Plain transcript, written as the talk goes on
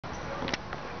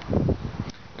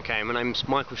Okay, my name's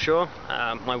Michael Shaw.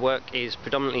 My work is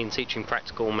predominantly in teaching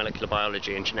practical molecular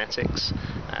biology and genetics.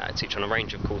 I teach on a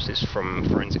range of courses from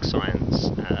forensic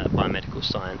science, biomedical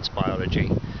science, biology,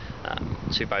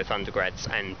 to both undergrads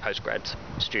and postgrad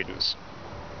students.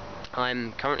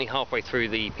 I'm currently halfway through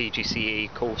the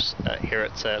PgCert course here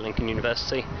at Lincoln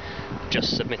University.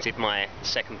 Just submitted my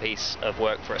second piece of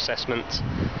work for assessment.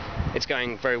 It's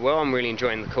going very well. I'm really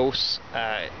enjoying the course.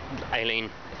 Aileen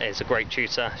is a great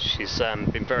tutor. She's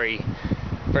been very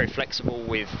flexible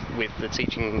with the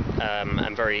teaching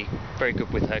and very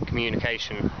good with her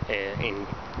communication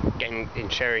in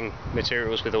sharing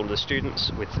materials with all the students,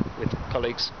 with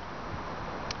colleagues.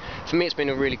 For me, it's been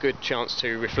a really good chance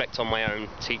to reflect on my own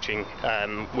teaching,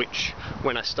 which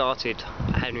when I started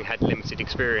I only had limited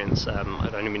experience.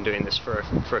 I'd only been doing this for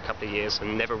a couple of years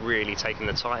and never really taken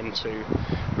the time to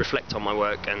reflect on my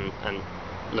work and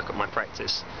look at my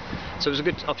practice. So it was a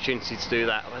good opportunity to do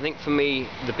that. I think for me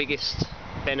the biggest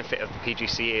benefit of the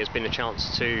PgCert has been a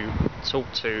chance to talk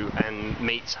to and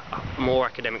meet more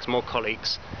academics, more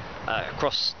colleagues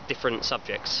across different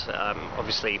subjects.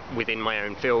 Obviously within my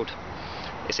own field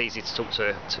it's easy to talk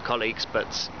to colleagues,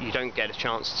 but you don't get a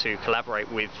chance to collaborate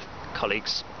with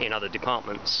colleagues in other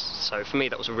departments. So for me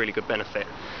that was a really good benefit,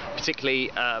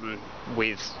 particularly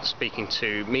with speaking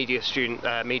to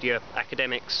media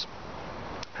academics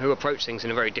who approach things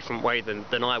in a very different way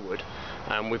than I would.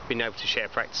 We've been able to share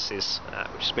practices,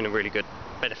 which has been a really good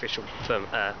benefit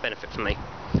for me.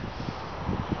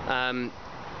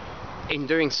 In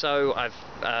doing so, I've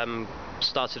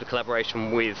started a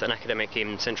collaboration with an academic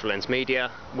in Central Lens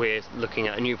Media. We're looking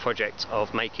at a new project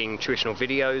of making tuitional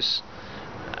videos.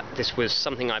 This was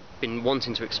something I've been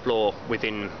wanting to explore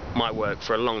within my work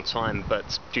for a long time,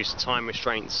 but due to time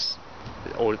restraints,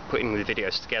 or putting the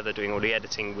videos together, doing all the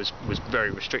editing was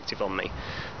very restrictive on me.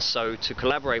 So to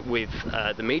collaborate with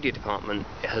the media department,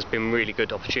 it has been a really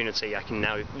good opportunity. I can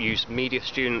now use media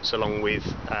students along with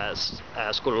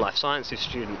School of Life Sciences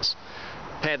students,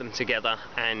 pair them together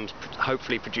and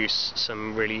hopefully produce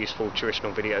some really useful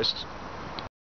tuitional videos.